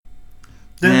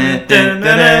Hello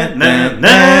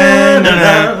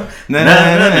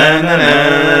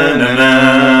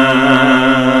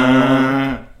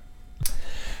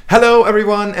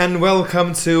everyone and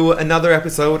welcome to another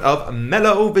episode of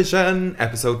MelloVision,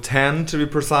 episode 10 to be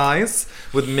precise,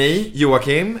 with me,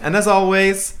 Joachim, and as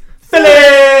always,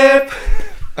 Philip!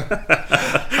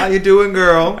 How you doing,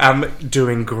 girl? I'm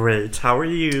doing great. How are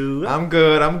you? I'm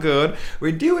good.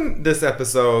 We're doing this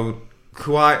episode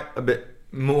quite a bit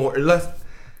less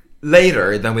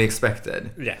later than we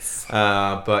expected. Yes.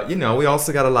 But you know, we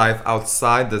also got a life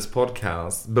outside this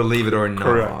podcast, believe it or not.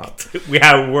 Correct. We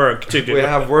have work to do. We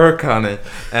have work on it.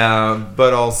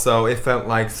 But also, it felt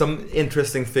like some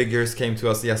interesting figures came to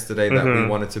us yesterday that we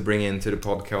wanted to bring into the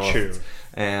podcast. True.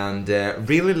 And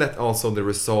really let also the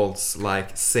results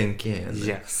like sink in.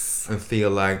 Yes. And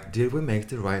feel like, did we make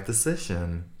the right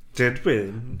decision? Did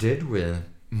we?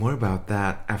 More about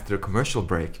that after a commercial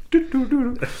break.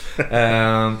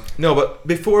 No, but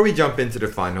before we jump into the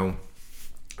final,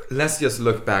 let's just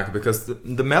look back because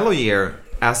the Mellow year,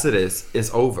 as it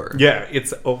is over. Yeah,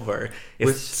 it's over.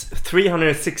 It's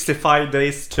 365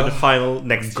 days to the final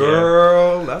next year.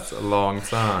 Girl, that's a long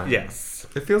time. Yes.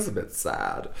 It feels a bit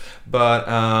sad. But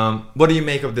what do you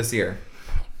make of this year?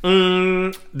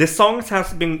 The songs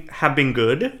have been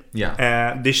good.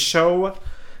 Yeah. The shows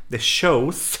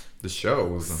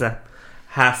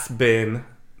has been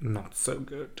not so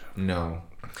good. No.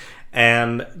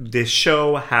 And the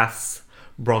show has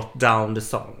brought down the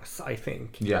songs, I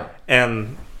think. Yeah.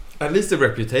 And at least the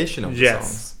reputation of the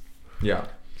songs. Yeah.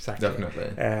 Exactly.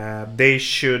 Definitely. They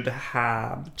should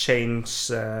have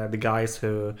changed the guys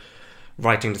who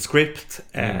writing the script,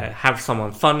 have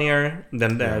someone funnier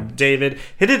than David.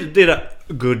 He did a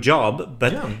good job,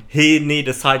 but he need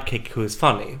a sidekick who is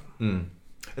funny. And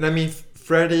I mean,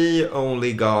 Freddie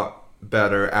only got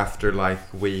better after like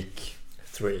week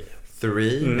 3,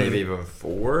 maybe even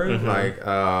 4. Like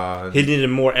he needed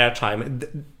more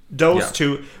airtime. Those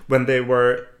two, when they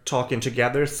were talking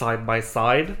together side by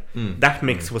side, that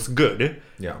mix was good.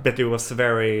 Yeah, but it was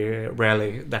very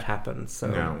rarely that happened.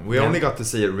 So we only got to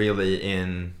see it really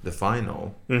in the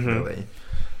final, really.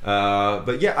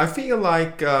 But yeah, I feel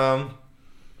like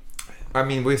I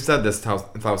mean, we've said this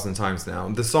 1,000 times now.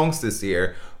 The songs this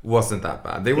year wasn't that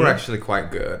bad. They were actually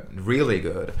quite good, really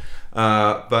good.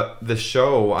 But the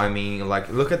show, I mean, like,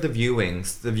 look at the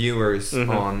viewers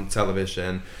on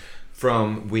television.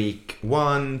 From week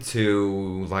 1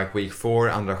 to like week 4,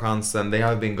 Andra chansen, they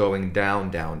have been going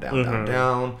down.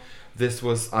 This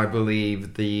was, I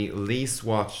believe, the least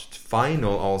watched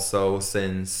final also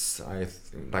since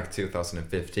like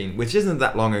 2015, which isn't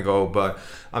that long ago. But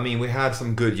I mean, we had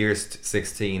some good years,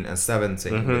 16 and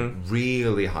 17, with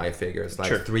really high figures,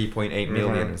 like 3.8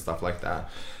 million and stuff like that.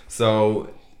 So,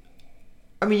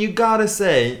 I mean, you gotta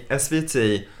say,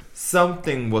 SVT.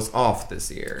 Something was off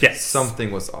this year. Yes.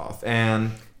 Something was off.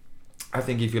 And I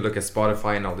think if you look at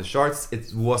Spotify and all the charts,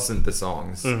 it wasn't the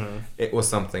songs. It was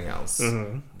something else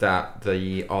that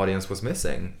the audience was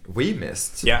missing. We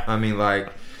missed. Yeah. I mean,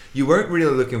 like, you weren't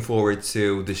really looking forward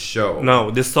to the show. No,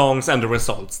 the songs and the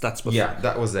results. That's what. Yeah,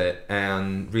 that was it.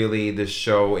 And really, the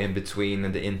show in between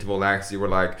and the interval acts, you were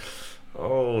like,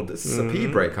 oh, this is a pee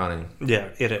break, honey. Yeah,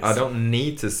 it is. I don't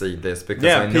need to see this because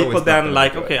I know people it's then not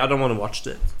like, good. okay, I don't want to watch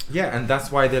it. Yeah, and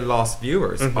that's why they lost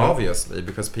viewers, obviously,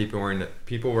 because people weren't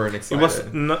excited. It was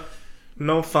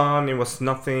no fun. It was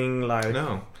nothing like.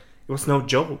 No, it was no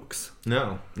jokes.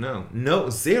 No,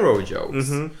 zero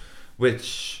jokes.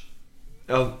 Which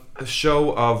a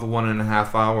show of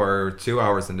 1.5 hour, 2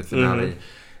 hours in the finale,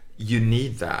 you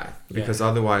need that because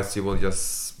otherwise you will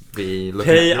just be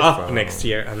looking pay at your up phone. next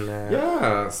year and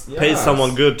pay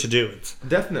someone good to do it.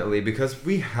 Definitely, because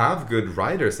we have good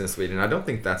writers in Sweden. I don't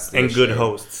think that's the issue. Good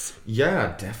hosts.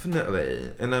 Yeah,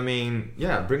 definitely. And I mean,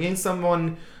 bringing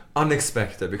someone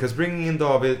unexpected, because bringing in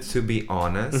David, to be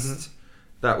honest,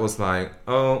 that was like,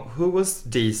 oh, who was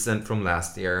decent from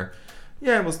last year?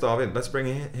 Yeah, it was David. Let's bring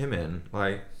him in.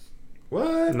 Like,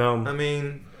 what? No. I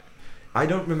mean, I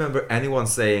don't remember anyone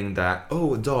saying that,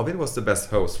 oh, David was the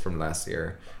best host from last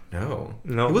year. No.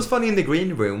 He was funny in the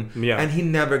green room, and he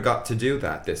never got to do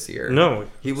that this year. No,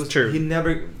 he was true. He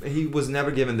was never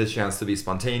given the chance to be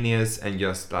spontaneous and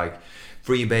just like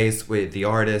freebase with the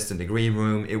artist in the green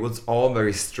room. It was all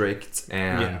very strict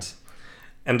and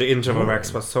the interval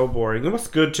acts was so boring. It was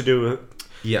good to do.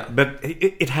 Yeah, but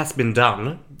it has been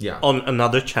done. Yeah. On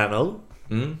another channel.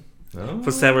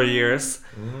 For several years.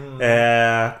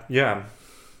 The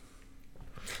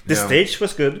stage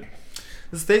was good.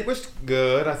 The stage was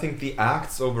good. I think the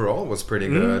acts overall was pretty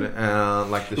good.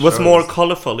 Like it was more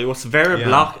colorful. It was very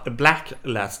black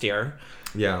last year.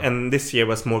 Yeah. And this year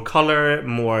was more color,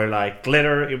 more like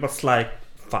glitter. It was like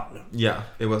fun. Yeah,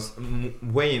 it was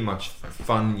way much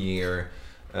fun year.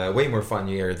 Way more fun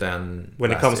year than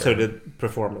when it comes to the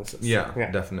performances. Yeah,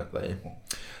 definitely.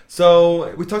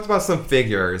 So we talked about some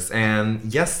figures, and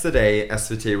yesterday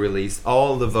SVT released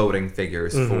all the voting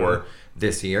figures for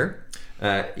this year.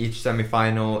 Each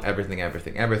semifinal, everything,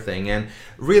 and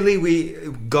really we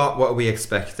got what we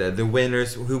expected. The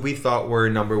winners who we thought were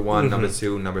number 1, number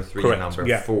 2, number 3, Correct. and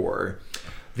number 4.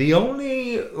 The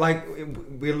only, like,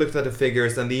 we looked at the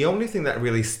figures, and the only thing that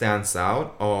really stands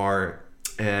out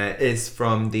is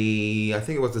from the, I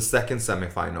think it was the second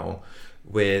semifinal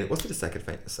with, was it the second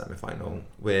semifinal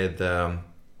with,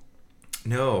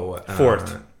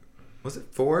 fourth. Was it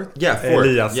fourth? Yeah, fourth.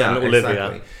 Elias and Olivia.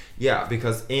 Exactly. Yeah,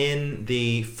 because in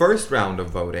the first round of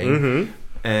voting,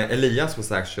 Elias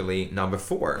was actually number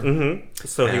 4.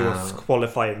 So he was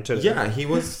qualifying to. Yeah, he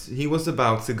was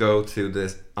about to go to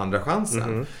the Andra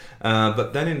chansen.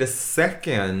 But then in the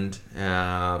second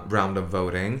round of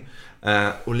voting,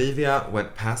 Olivia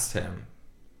went past him,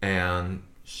 and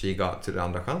she got to the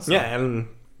Andra chansen. Yeah, and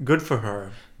good for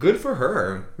her. Good for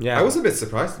her. Yeah, I was a bit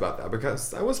surprised about that,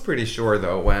 because I was pretty sure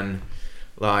though when,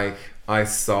 like, I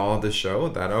saw the show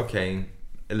that okay,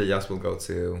 Elias will go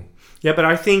to. Yeah, but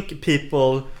I think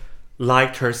people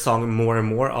liked her song more and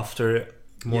more after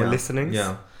more listenings.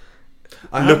 Yeah.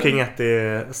 Looking at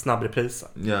the snabb repris.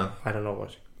 Yeah. I don't know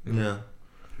what. Yeah.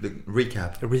 The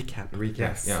recap. A recap.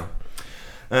 Yes. Yeah.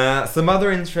 Some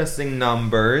other interesting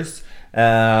numbers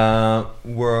was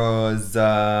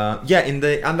in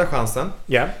the Andra chansen.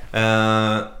 Yeah.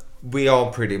 We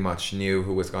all pretty much knew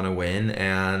who was going to win,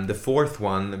 and the fourth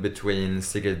one between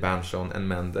Sigrid Bernson and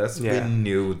Mendes, we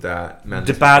knew that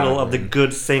Mendes the battle of the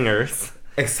good singers.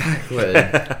 Exactly.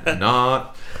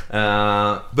 Not.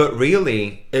 But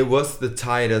really, it was the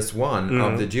tightest one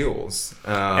of the duels.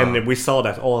 And we saw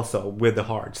that also with the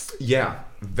hearts. Yeah,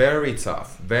 very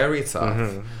tough. Very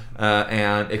tough.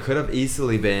 And it could have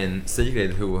easily been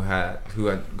Sigrid who had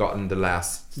gotten the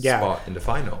last spot in the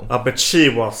final. But she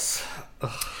was...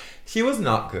 She was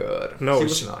not good. No, she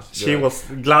was not good. She was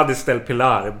Gladys del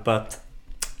Pilar, but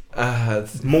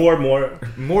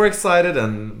more excited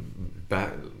and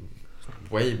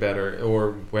way better,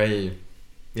 or way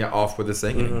off with the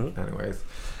singing. Anyways,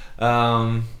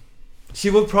 she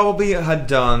would probably have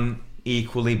done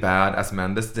equally bad as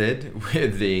Mendes did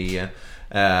with the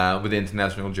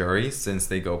international jury, since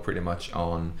they go pretty much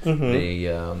on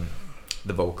the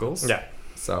vocals. Yeah.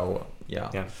 So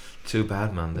yeah. Too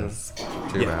bad, Mendes.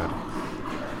 Too bad.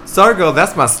 Sargo,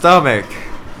 that's my stomach.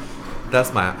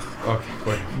 That's my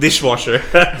dishwasher.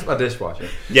 That's my dishwasher.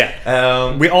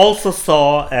 Yeah. We also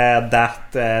saw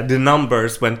that the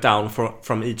numbers went down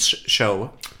from each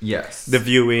show. Yes. The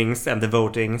viewings and the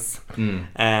votings.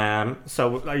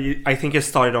 So I think it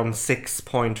started on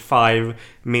 6.5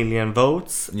 million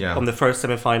votes on the first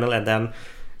semifinal, and then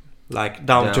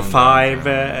down to 5,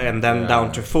 and then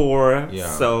down to 4.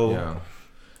 Yeah.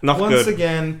 Not Once good.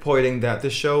 again, pointing that the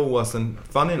show wasn't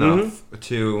fun enough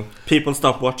to... People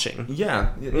stopped watching.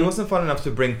 Yeah, it wasn't fun enough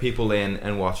to bring people in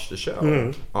and watch the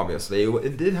show, obviously.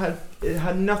 It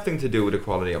had nothing to do with the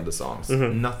quality of the songs.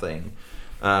 Nothing.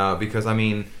 Because, I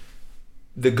mean,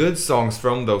 the good songs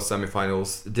from those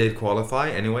semifinals did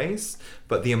qualify anyways,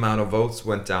 but the amount of votes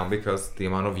went down because the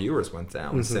amount of viewers went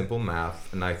down. Simple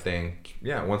math. And I think,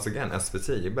 once again,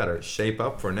 SVT, you better shape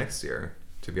up for next year,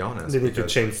 to be honest. They need to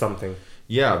change something.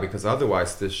 Yeah, because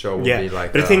otherwise this show will be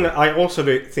like... But the thing, I also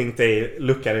think they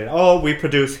look at it, we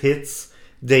produce hits.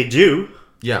 They do.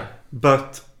 Yeah.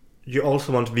 But you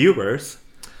also want viewers.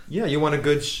 Yeah, you want a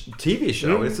good TV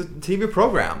show. It's a TV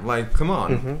program. Like, come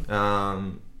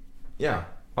on.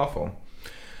 Awful.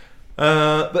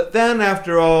 But then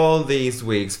after all these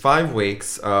weeks, 5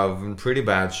 weeks of pretty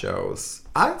bad shows,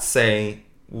 I'd say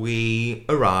we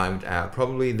arrived at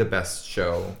probably the best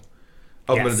show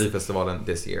of Melodifestivalen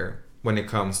this year. When it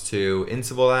comes to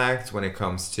interval acts, when it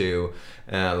comes to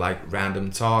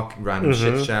random talk, random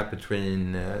chit chat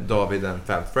between David and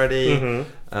Fab Freddy,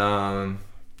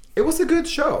 it was a good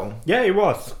show. Yeah, it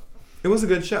was. It was a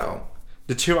good show.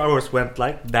 The 2 hours went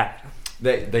like that.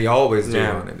 They always do.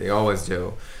 Yeah. They always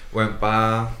do. Went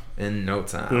by in no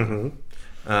time.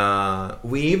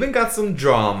 We even got some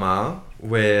drama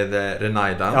with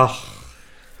Renaida.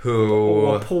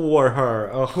 Who... poor her.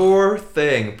 Poor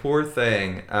thing.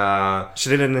 She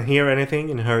didn't hear anything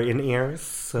in her in-ears.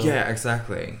 So. Yeah,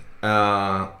 exactly.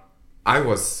 I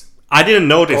didn't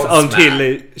notice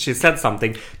until she said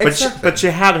something. But she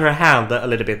had her hand a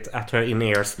little bit at her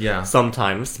in-ears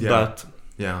sometimes. Yeah.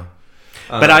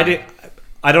 But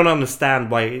I don't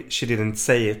understand why she didn't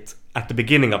say it at the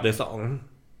beginning of the song.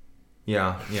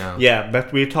 Yeah. Yeah,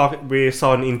 but we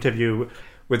saw an interview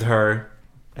with her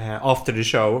after the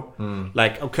show.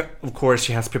 Like, okay, of course,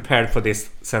 she has prepared for this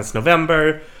since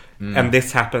November, and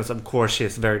this happens. Of course,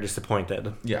 she's very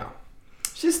disappointed. Yeah,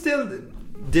 she still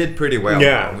did pretty well.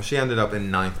 Yeah, though. She ended up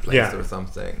in 9th place or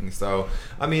something. So,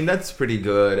 I mean, that's pretty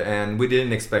good. And we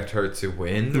didn't expect her to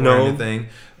win or anything.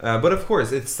 But of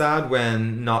course, it's sad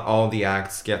when not all the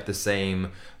acts get the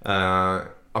same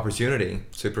opportunity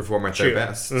to perform at their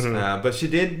best. But she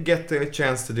did get the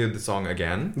chance to do the song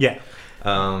again. Yeah.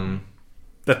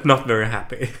 But not very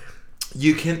happy.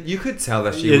 You could tell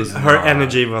that she was her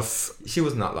energy was. She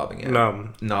was not loving it. No,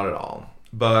 not at all.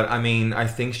 But I mean, I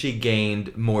think she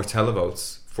gained more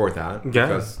televotes for that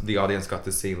because the audience got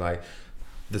to see like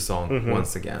the song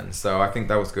once again. So I think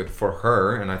that was good for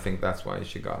her, and I think that's why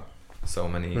she got so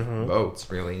many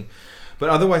votes, really. But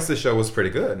otherwise, the show was pretty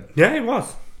good. Yeah, it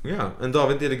was. Yeah, and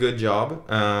David did a good job,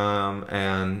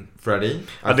 and Freddie.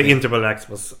 The interval acts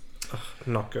was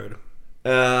not good.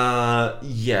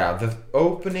 Yeah, the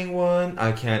opening one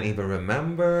I can't even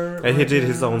remember. And he did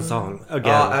his own song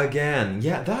again. Again,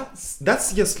 yeah,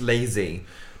 that's just lazy.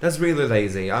 That's really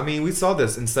lazy. I mean, we saw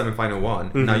this in semifinal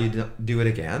 1. Now you do it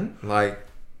again. Like,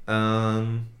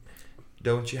 don't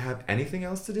you have anything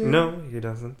else to do? No, he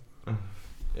doesn't.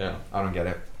 Yeah, I don't get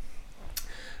it.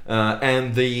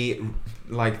 And the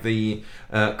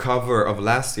cover of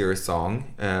last year's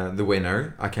song, The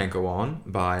Winner, I Can't Go On,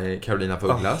 by Carolina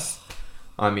Puglas.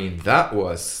 I mean, that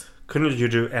was... Couldn't you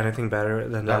do anything better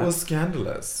than that? That was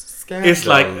scandalous. It's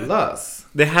like...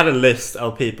 They had a list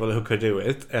of people who could do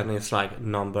it, and it's like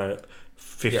number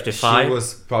 55. Yeah, she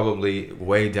was probably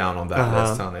way down on that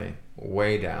list, honey.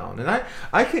 Way down. And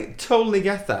I can totally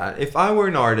get that. If I were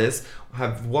an artist,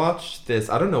 have watched this...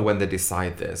 I don't know when they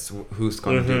decide this, who's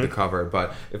going to do the cover,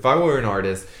 but if I were an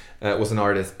artist... was an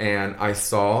artist, and I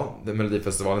saw the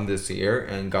Melodifestivalen this year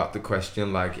and got the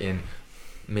question like in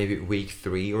maybe week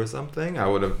 3 or something, I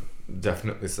would have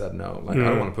definitely said no. Like, I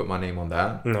don't want to put my name on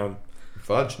that. No.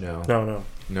 Fudge, no.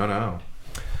 No.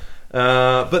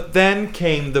 But then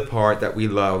came the part that we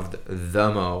loved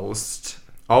the most.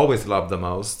 Always loved the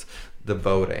most. The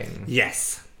voting.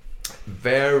 Yes.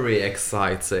 Very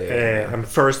exciting. And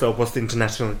first up was the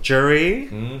international jury.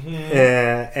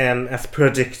 And as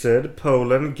predicted,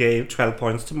 Poland gave 12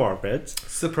 points to Margaret.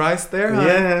 Surprise there, huh?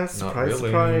 Yeah,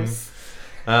 surprise.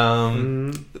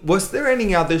 Was there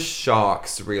any other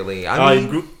shocks, really? I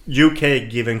mean, UK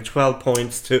giving 12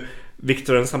 points to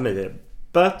Victor and Samir.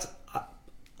 But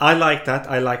I like that.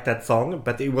 I like that song.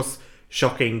 But it was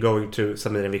shocking going to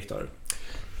Samir and Victor.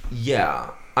 Yeah.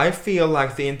 I feel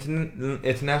like the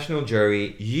international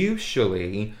jury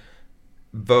usually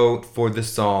vote for the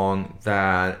song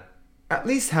that at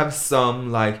least have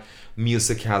some like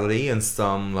musicality and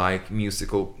some like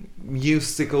musical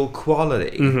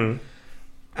quality.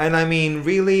 And I mean,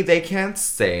 really, they can't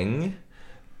sing.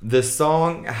 The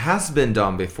song has been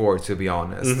done before, to be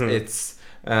honest. It's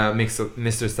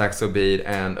Mr. Saxo Beat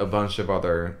and a bunch of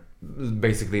other,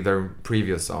 basically their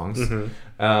previous songs.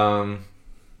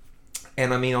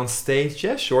 And I mean, on stage,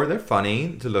 yeah, sure, they're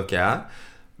funny to look at.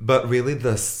 But really,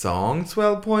 the song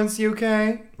 12 points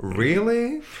UK?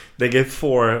 Really? They gave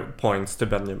 4 points to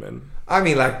Benjamin. I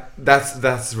mean, like,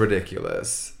 that's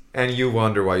ridiculous. And you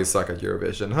wonder why you suck at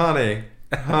Eurovision. Honey.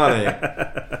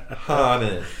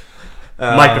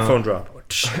 Microphone drop.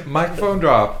 Microphone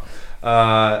drop.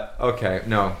 Okay,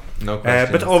 no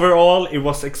questions. But overall, it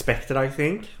was expected, I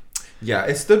think. Yeah,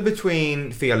 it stood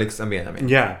between Felix and Benjamin.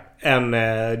 Yeah. And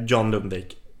John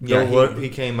Lundvik. Yeah, he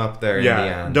came up there in the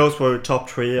end. Those were top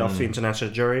 3 of the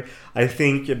international jury. I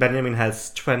think Benjamin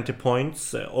has 20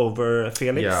 points over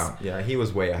Felix. Yeah, he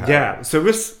was way ahead. Yeah, so it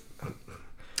was...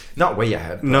 Not way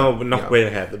ahead. No, not way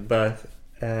ahead, but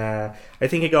I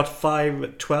think he got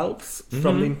 5 12s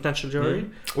from the international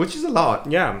jury. Which is a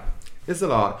lot. Yeah. It's a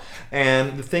lot.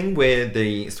 And the thing with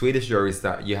the Swedish jury is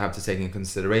that you have to take in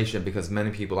consideration, because many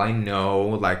people I know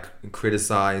like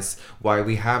criticize why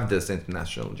we have this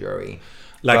international jury.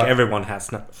 Like everyone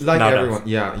has now. Like everyone.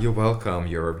 Yeah, you're welcome,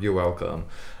 Europe. You're welcome.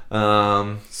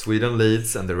 Sweden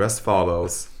leads and the rest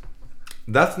follows.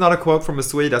 That's not a quote from a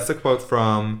Swede. That's a quote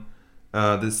from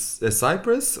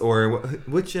Cyprus, or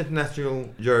which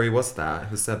international jury was that?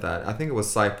 Who said that? I think it was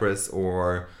Cyprus,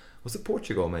 or was it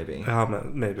Portugal? Maybe.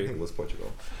 Maybe. I think it was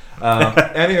Portugal.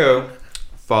 Anywho,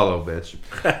 follow, bitch.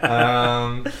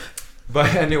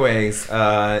 But anyways,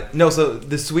 no. So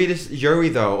the Swedish jury,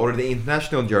 though, or the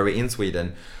international jury in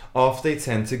Sweden, often they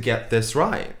tend to get this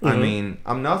right. I mean,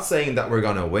 I'm not saying that we're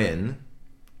gonna win,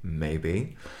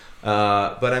 maybe.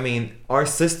 But I mean, our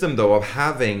system though of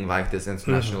having like this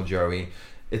international jury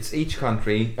it's each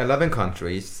country, 11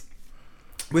 countries,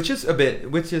 which is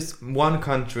one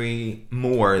country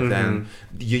more than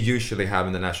you usually have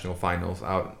in the national finals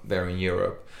out there in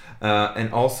Europe.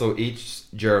 And also each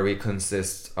jury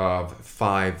consists of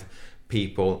 5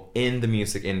 people in the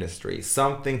music industry,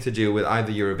 something to do with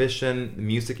either Eurovision, the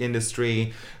music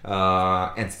industry,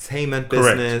 entertainment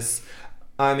business. Correct.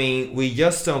 I mean, we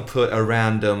just don't put a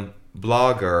random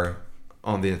blogger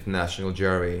on the international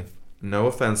jury. No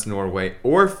offense, Norway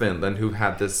or Finland, who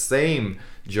had the same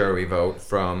jury vote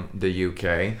from the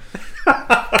UK.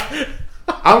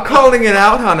 I'm calling it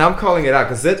out, hon. I'm calling it out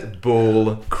because it's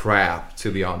bull crap,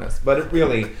 to be honest. But it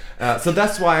really, so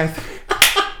that's why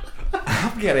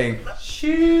I'm getting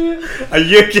shit. Are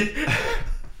you?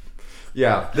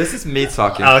 Yeah, this is me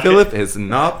talking. Okay. Philip is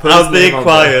not putting I'll be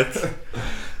quiet.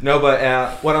 No,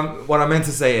 but what I meant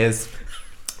to say is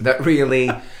that really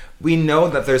we know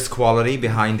that there's quality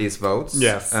behind these votes.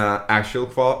 Yes. Actual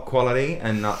quality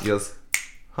and not just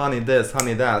honey this,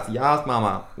 honey that. Yes,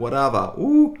 mama, whatever.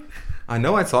 Ooh. I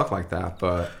know I talk like that,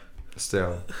 but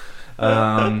still.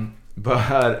 And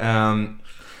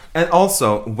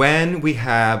also when we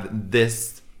have the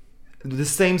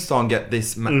same song get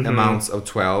this amounts of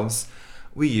 12s,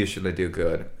 we usually do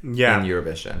good in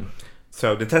Eurovision.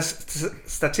 So the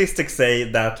statistics say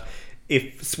that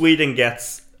if Sweden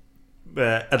gets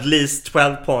at least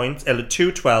 12 points, or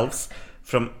 2 12s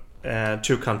from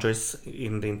 2 countries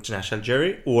in the international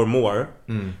jury or more,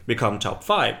 become top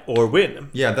 5 or win.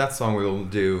 Yeah, that song will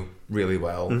do really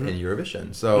well in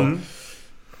Eurovision. So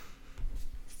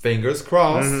fingers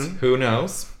crossed. Who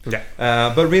knows? Yeah.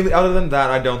 But really, other than that,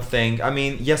 I don't think. I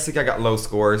mean, Jessica got low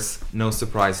scores. No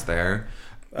surprise there.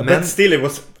 But still, it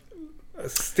was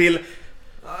still.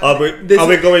 Are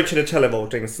we going to the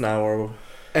televotings now, or?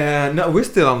 No, we're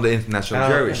still on the international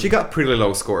jury. Okay. She got pretty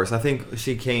low scores. I think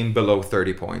she came below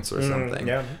 30 points or something.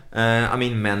 Yeah. I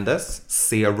mean, Mendes,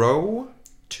 0.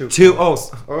 2.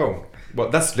 Oh. Well,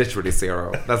 that's literally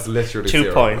 0. That's literally 2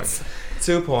 0 points.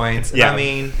 2 points. Yeah. I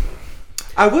mean,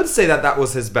 I would say that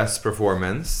was his best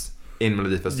performance in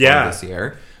MelloVision this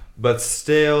year. But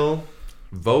still,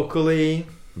 vocally,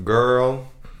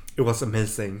 girl. It was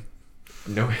amazing.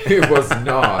 No, it was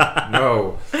not.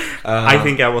 No. I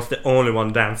think I was the only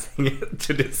one dancing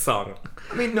to this song.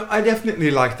 I mean, no, I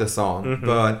definitely like the song,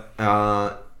 but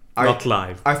not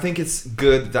live. I think it's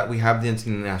good that we have the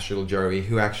international jury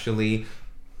who actually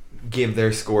give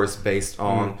their scores based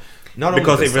on not only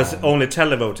because the if it was song. only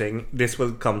televoting, this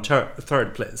will come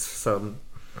third place. So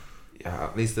yeah,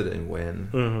 at least it didn't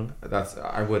win.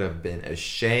 I would have been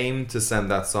ashamed to send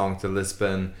that song to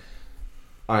Lisbon.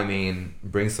 I mean,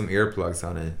 bring some earplugs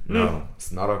on it. No,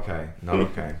 it's not okay. Not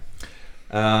okay.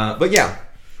 But yeah,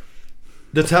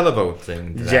 the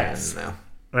televoting. Yes.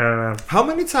 How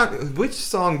many times? Which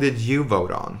song did you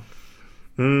vote on?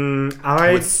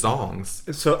 Which songs?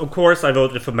 So of course I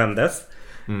voted for Mendes.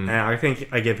 I think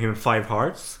I gave him 5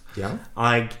 hearts. Yeah.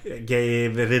 I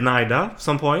gave Renaida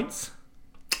some points.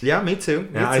 Yeah, me too.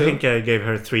 I think I gave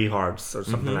her 3 hearts or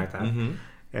something like that.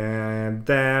 And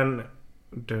then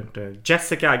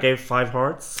Jessica, I gave 5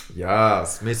 hearts.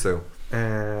 Yes, me too.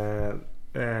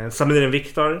 Samir and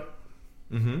Victor.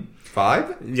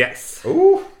 5? Yes.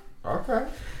 Ooh, okay.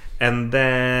 And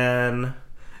then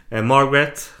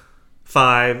Margaret,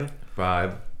 5.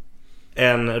 5.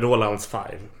 And Roland's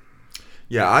 5.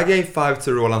 Yeah, I gave 5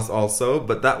 to Roland's also,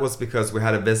 but that was because we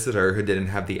had a visitor who didn't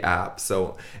have the app.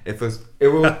 So if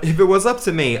it was up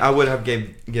to me, I would have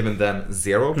given them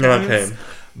 0 points. Okay.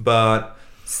 But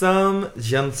some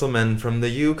gentleman from the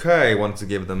UK wanted to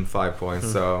give them 5 points,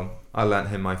 so I lent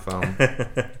him my phone.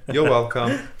 You're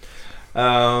welcome.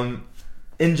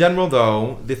 In general,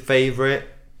 though, the favorite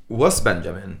was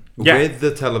Benjamin, with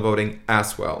the televoting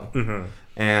as well.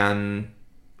 And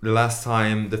the last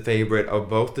time the favorite of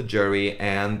both the jury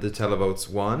and the televotes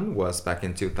won was back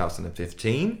in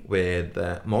 2015 with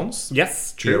Måns.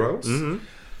 Yes, true. Heroes.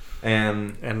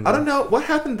 And I don't know what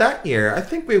happened that year. I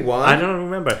think we won. I don't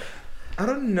remember. I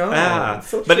don't know.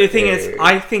 But the thing is,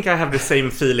 I think I have the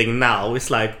same feeling now. It's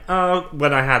like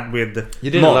when I had with you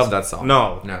didn't Måns. love that song.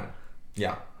 No.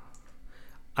 Yeah.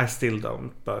 I still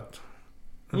don't. But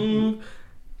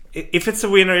if it's a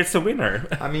winner, it's a winner.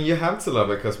 I mean, you have to love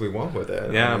it because we won with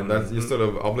it. Yeah, I mean, that's, you're sort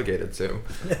of obligated to.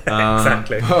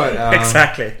 Exactly. But,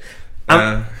 exactly.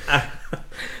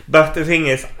 But the thing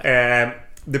is,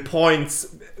 the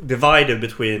points divided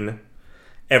between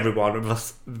everyone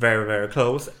was very, very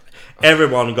close.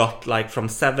 Everyone got like from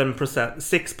 7%,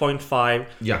 6.5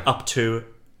 up to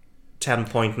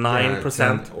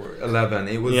 10.9% or 11.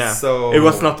 It was It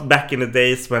was not back in the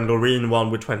days when Loreen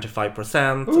won with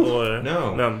 25%. Ooh,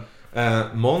 no.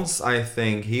 Mons, I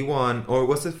think he won, or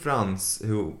was it Franz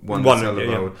who won the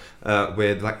televote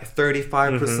with like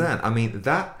 35%. I mean,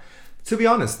 that, to be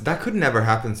honest, that could never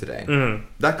happen today.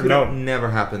 That could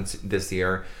never happen this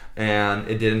year, and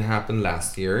it didn't happen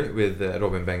last year with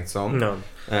Robin Bengtsson. No,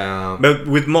 but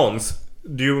with Mons,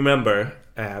 do you remember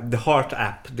the heart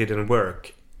app didn't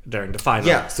work during the final?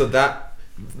 Yeah, so that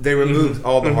they removed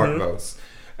all the heart votes.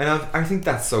 And I think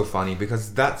that's so funny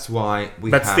because that's why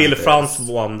we. But still, France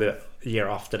won the year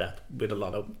after that with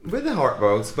the heart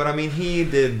votes. But I mean, he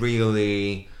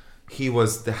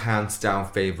was the hands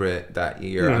down favorite that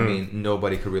year. I mean,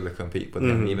 nobody could really compete with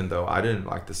him. Even though I didn't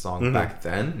like the song back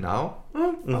then. Now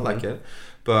I like it.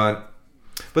 But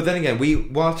then again, we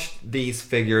watched these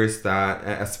figures that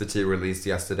SVT released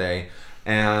yesterday.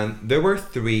 And there were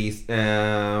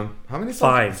how many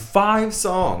songs? 5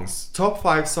 songs. Top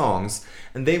 5 songs.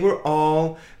 And they were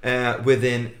all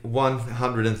within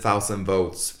 100,000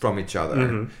 votes from each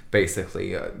other,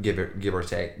 basically, give or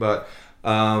take. But,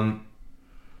 I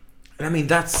mean,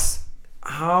 that's...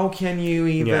 How can you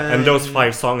even... Yeah, and those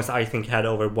 5 songs, I think, had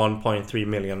over 1.3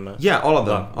 million. Yeah, all of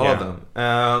them. All of them.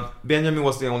 Benjamin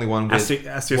was the only one with...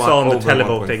 As you saw on the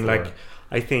televoting, like,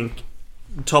 I think...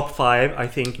 Top 5, I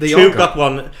think 2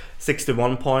 got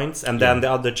 61 points, and then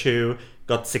the other 2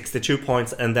 got 62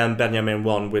 points, and then Benjamin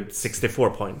won with 64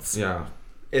 points. Yeah,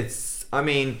 I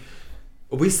mean,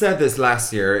 we said this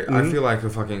last year. I feel like a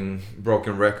fucking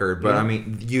broken record, but I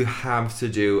mean, you have to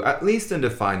do, at least in the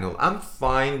final. I'm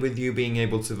fine with you being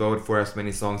able to vote for as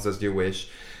many songs as you wish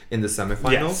in the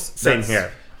semifinals. Yes, same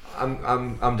here.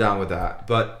 I'm down with that,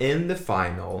 but in the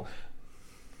final,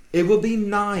 it would be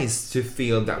nice to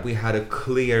feel that we had a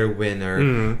clear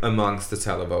winner amongst the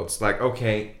televotes. Like,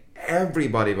 okay,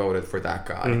 everybody voted for that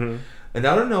guy. And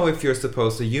I don't know if you're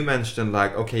supposed to... You mentioned,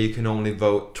 like, okay, you can only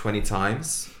vote 20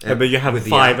 times. But you have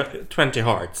 20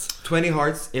 hearts. 20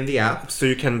 hearts in the app. So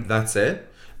you can... That's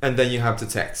it. And then you have to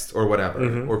text or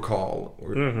whatever. Or call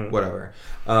or whatever.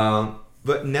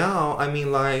 But now, I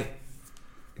mean, like,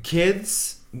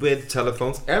 kids... with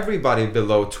telephones, everybody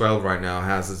below 12 right now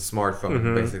has a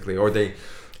smartphone, basically, or they...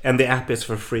 And the app is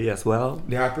for free as well.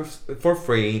 The app is for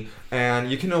free,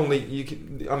 and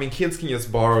I mean, kids can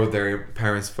just borrow their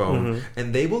parents' phone,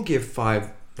 and they will give 5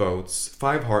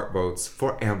 heart votes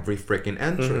for every freaking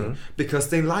entry, because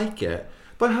they like it.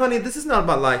 But honey, this is not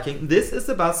about liking, this is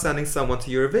about sending someone to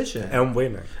Eurovision. And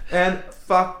winner. And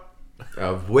fuck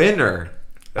a winner.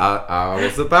 I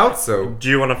was about so. Do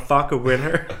you want to fuck a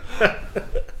winner?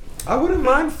 I wouldn't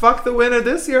mind fuck the winner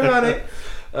this year, honey.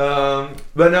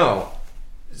 But no.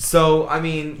 So, I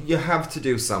mean, you have to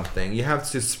do something. You have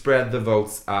to spread the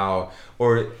votes out.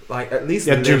 Or, like, at least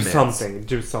limit. Do something.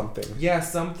 Do something. Yeah,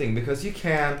 something. Because you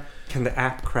can't... Can the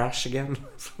app crash again?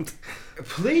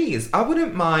 Please. I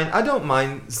wouldn't mind. I don't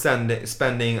mind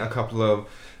spending a couple of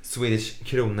Swedish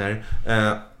kronor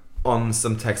on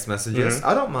some text messages.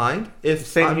 I don't mind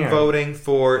if I'm voting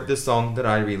for the song that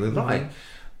I really like.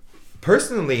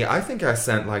 Personally, I think I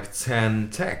sent like 10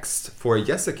 texts for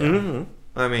Jessica.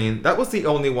 I mean, that was the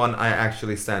only one I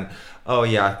actually sent. Oh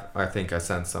yeah, I think I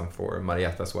sent some for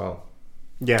Marietta as well.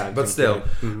 Yeah, but still,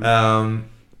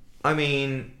 I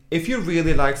mean, if you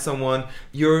really like someone,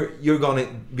 you're gonna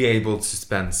be able to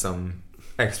spend some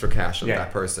extra cash on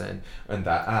that person and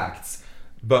that act.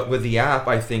 But with the app,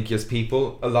 I think a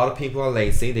lot of people are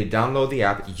lazy. They download the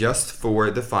app just for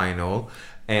the final,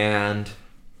 and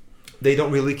they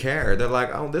don't really care. They're like,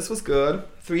 oh, this was good,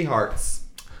 3 hearts.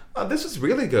 Oh, this was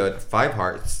really good, 5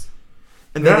 hearts.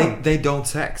 And then they don't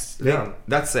text.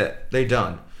 That's it. They're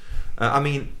done. I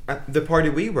mean, at the party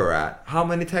we were at, how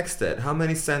many texted? How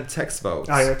many sent text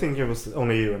votes? I think it was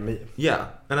only you and me. Yeah,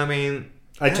 and I mean...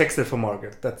 I texted for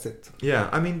Margaret, that's it. Yeah,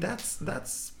 I mean, that's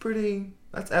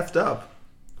effed up.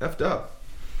 Effed up.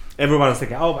 Everyone's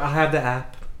thinking, oh, I have the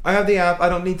app. I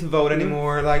don't need to vote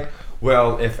anymore. Like,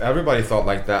 well, if everybody thought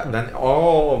like that, then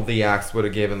all of the acts would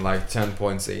have given like 10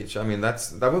 points each. I mean,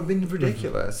 that would have been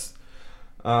ridiculous.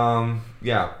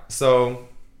 Yeah, so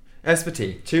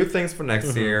SVT, 2 things for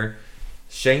next year.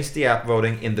 Change the app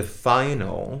voting in the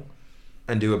final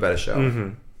and do a better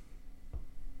show.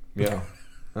 Yeah,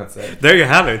 that's it. There you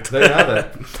have it. There you have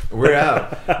it. We're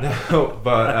out. No,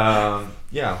 but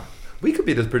yeah. We could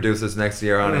be the producers next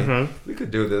year, honey. We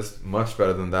could do this much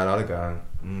better than that other guy.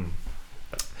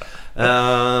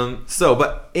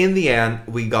 But in the end,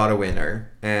 we got a winner.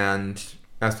 And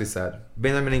as we said,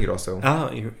 Benjamin Ingrosso. Oh,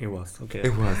 he was. Okay.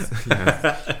 It was.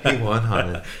 Yes. He won,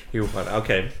 honey. He won.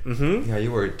 Okay. Yeah,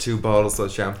 you were 2 bottles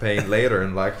of champagne later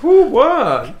and like, who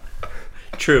won?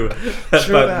 True.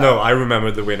 But no, I remember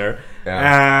the winner.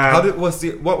 Yeah.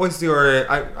 What was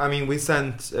your? I mean, we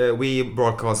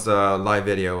broadcast a live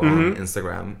video on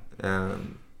Instagram.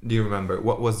 Do you remember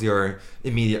what was your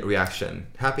immediate reaction?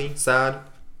 Happy, sad,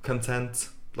 content,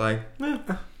 like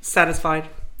satisfied?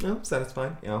 No,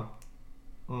 satisfied. Yeah.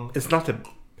 It's not a.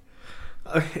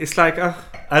 It's like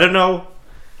I don't know.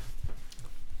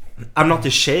 I'm not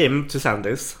ashamed to sound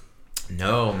this.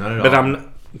 No, not at all. But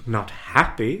I'm not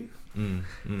happy.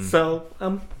 So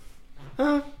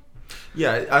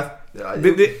yeah.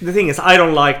 The thing is, I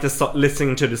don't like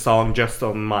listening to the song just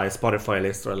on my Spotify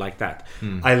list or like that.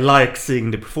 I like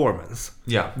seeing the performance.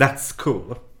 Yeah, that's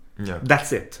cool. Yeah,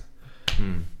 that's it.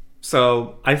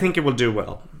 So I think it will do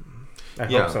well. I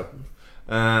hope so.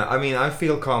 I mean, I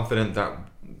feel confident that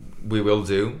we will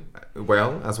do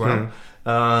well as well.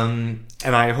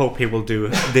 And I hope he will do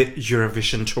the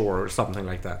Eurovision tour or something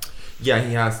like that. Yeah,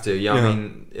 he has to. Yeah, I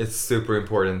mean, it's super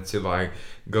important to like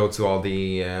go to all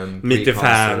the meet the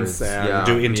fans and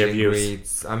do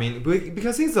interviews. I mean,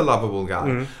 because he's a lovable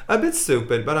guy. A bit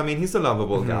stupid, but I mean, he's a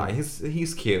lovable guy.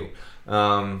 He's cute.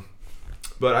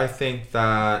 But I think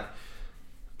that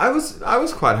I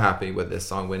was quite happy with this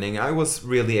song winning. I was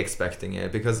really expecting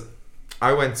it because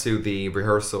I went to the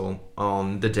rehearsal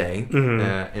on the day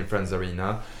in Friends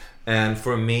Arena, and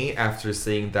for me, after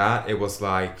seeing that, it was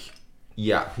like,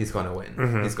 yeah, he's gonna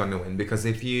win. He's gonna win because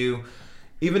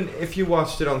even if you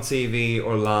watched it on TV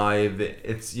or live,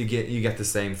 you get the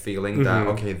same feeling that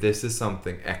okay, this is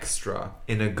something extra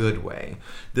in a good way.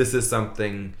 This is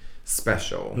something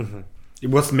special. It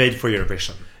was made for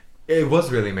Eurovision. It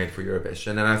was really made for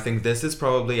Eurovision, and I think this is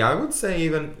probably, I would say,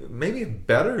 even maybe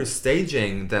better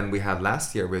staging than we had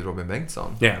last year with Robin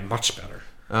Bengtsson. Yeah, much better.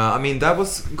 I mean, that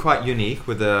was quite unique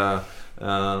with the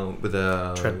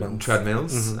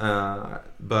treadmills.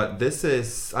 But this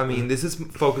is, I mean, this is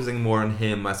focusing more on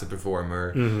him as a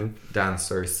performer,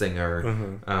 dancer,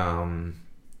 singer.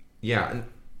 Yeah, and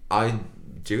I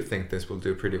do think this will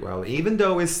do pretty well, even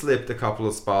though it slipped a couple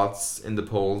of spots in the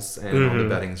polls and on the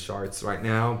betting charts right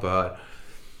now. But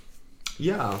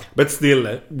yeah, but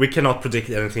still, we cannot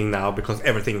predict anything now because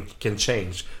everything can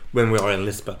change when we are in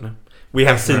Lisbon. We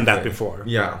have seen that before.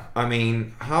 Yeah, I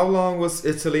mean, how long was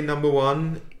Italy number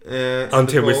one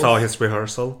until we saw his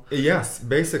rehearsal? Yes,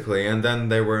 basically, and then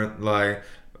they were like,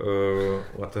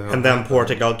 what the hell? And then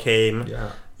Portugal came.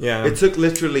 Yeah. It took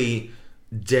literally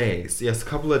days, a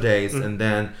couple of days, and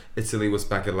then Italy was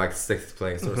back at like 6th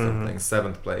place or something,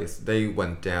 7th place. They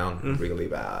went down really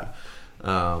bad.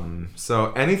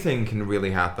 So anything can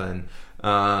really happen.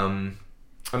 I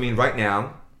mean, right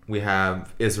now we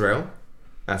have Israel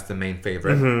as the main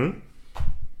favorite,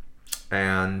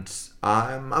 and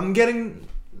I'm getting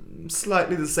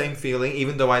slightly the same feeling,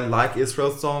 even though I like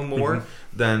Israel's song more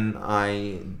than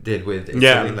I did with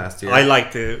Italy last year. I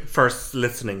liked the first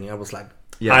listening. I was like,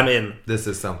 yeah, I'm in. This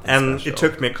is something and special. It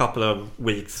took me a couple of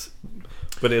weeks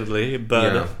with Italy,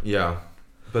 but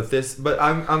but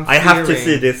I have to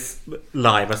see this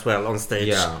live as well on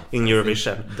stage in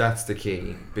Eurovision. That's the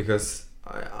key, because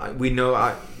we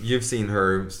know you've seen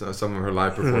some of her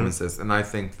live performances, and I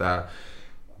think that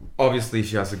obviously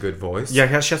she has a good voice.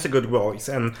 Yeah, she has a good voice,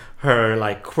 and her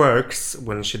like quirks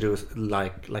when she does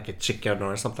like a chicken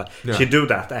or something. Yeah. She do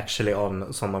that actually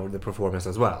on some of the performances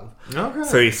as well. Okay.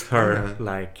 So it's her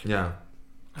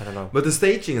I don't know. But the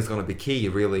staging is going to be key,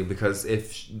 really, because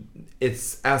if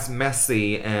it's as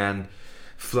messy and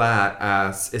flat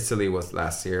as Italy was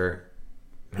last year,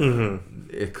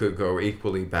 it could go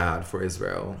equally bad for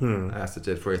Israel as it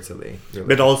did for Italy. Really.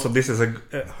 But also, this is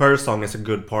her song is a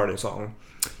good party song.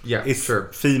 Yeah, it's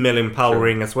female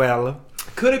empowering as well.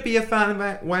 Could it be a fan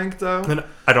wank though? No,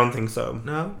 I don't think so.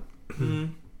 No,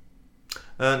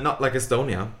 not like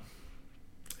Estonia.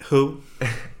 Who?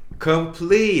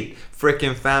 Complete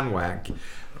freaking fan wank.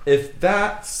 If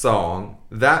that song,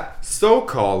 that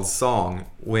so-called song,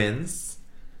 wins,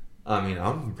 I mean,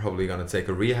 I'm probably gonna take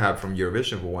a rehab from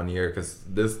Eurovision for 1 year, because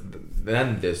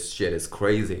this shit is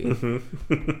crazy.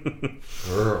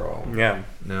 Girl. Yeah.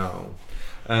 No.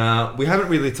 We haven't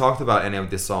really talked about any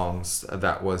of the songs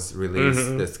that was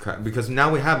released because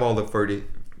now we have all the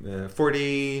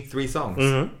 43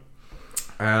 songs.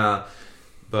 But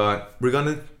we're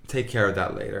gonna take care of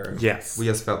that later. Yes. We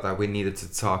just felt that we needed to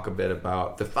talk a bit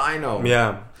about the final.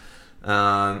 Yeah.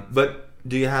 But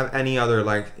do you have any other,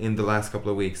 like, in the last couple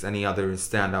of weeks, any other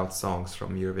standout songs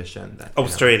from Eurovision?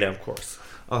 Australia, of course.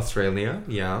 Australia,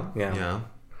 yeah.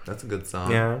 That's a good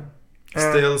song. Yeah.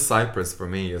 Still, Cyprus for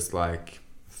me is like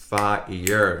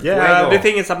fire. Yeah, the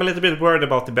thing is, I'm a little bit worried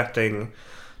about the betting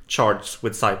charts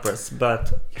with Cyprus,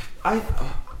 but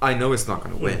I know it's not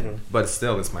going to win, but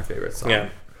still, it's my favorite song. Yeah.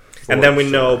 And then we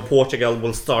know Portugal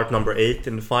will start number 8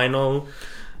 in the final.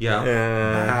 Yeah.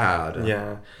 Bad.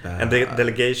 Yeah. Bad. And the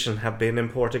delegation have been in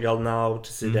Portugal now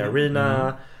to see the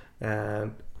arena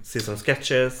and see some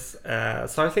sketches.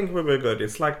 So I think we'll be good.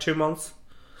 It's like 2 months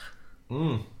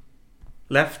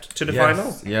left to the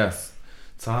final. Yes.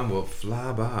 Time will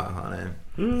fly by, honey.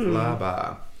 Fly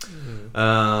by.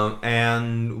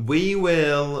 And we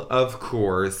will, of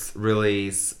course,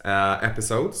 release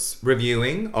episodes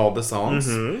reviewing all the songs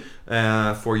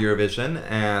for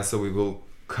Eurovision. So we will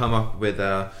come up with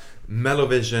a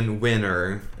MelloVision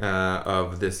winner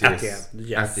of this year's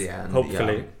at the end.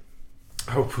 Hopefully.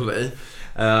 Yeah. Hopefully.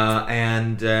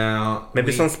 And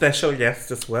maybe some special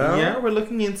guests as well. Yeah, we're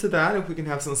looking into that. If we can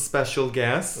have some special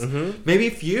guests. Maybe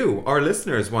if you, our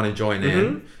listeners, want to join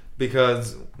in.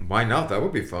 Because why not? That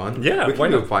would be fun. Yeah, we can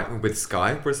do it with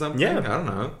Skype or something. Yeah. I don't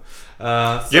know.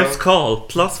 Just call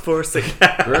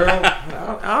 +46. Girl,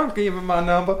 I'll give him my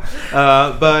number.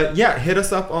 But yeah, hit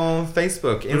us up on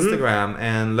Facebook, Instagram,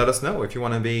 and let us know if you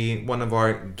want to be one of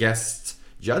our guest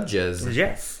judges.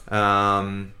 Yes.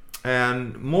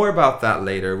 And more about that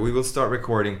later. We will start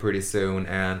recording pretty soon,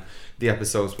 and the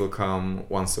episodes will come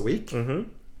once a week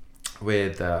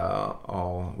with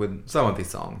some of these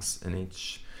songs in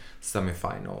each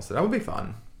semi-final. So that would be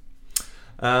fun.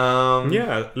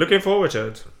 Yeah, looking forward to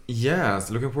it.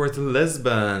 Yes, looking forward to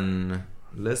Lisbon.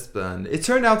 It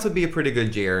turned out to be a pretty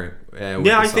good year.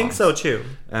 Yeah, I think so too.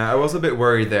 I was a bit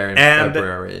worried there in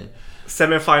February.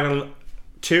 Semi-final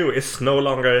 2 is no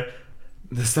longer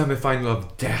the semi-final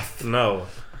of death. No.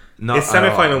 It's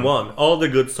semi-final 1. All the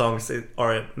good songs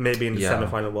are maybe in the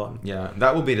semi-final 1. Yeah,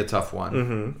 that will be the tough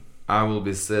one. I will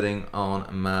be biting on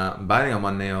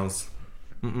my nails.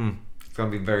 It's gonna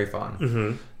be very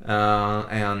fun.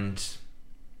 And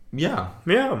yeah,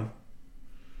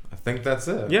 I think that's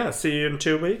it. Yeah, see you in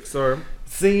 2 weeks or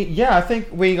I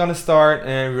think we're gonna start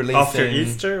releasing after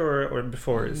Easter or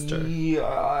before Easter.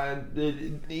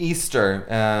 Easter.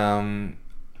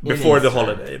 Before the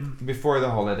holiday. Before the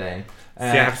holiday. So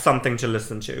you have something to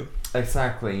listen to.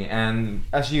 Exactly. And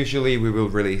as usually, we will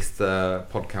release the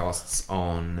podcasts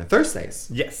on Thursdays.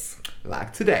 Yes.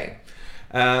 Like today.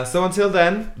 So until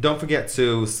then, don't forget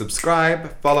to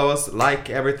subscribe, follow us, like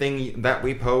everything that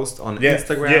we post on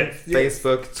Instagram,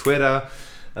 Facebook, Twitter,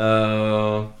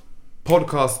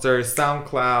 Podcaster,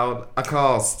 SoundCloud,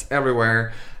 Acast,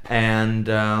 everywhere. And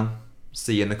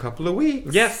see you in a couple of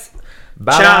weeks. Yes.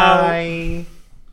 Bye. Ciao.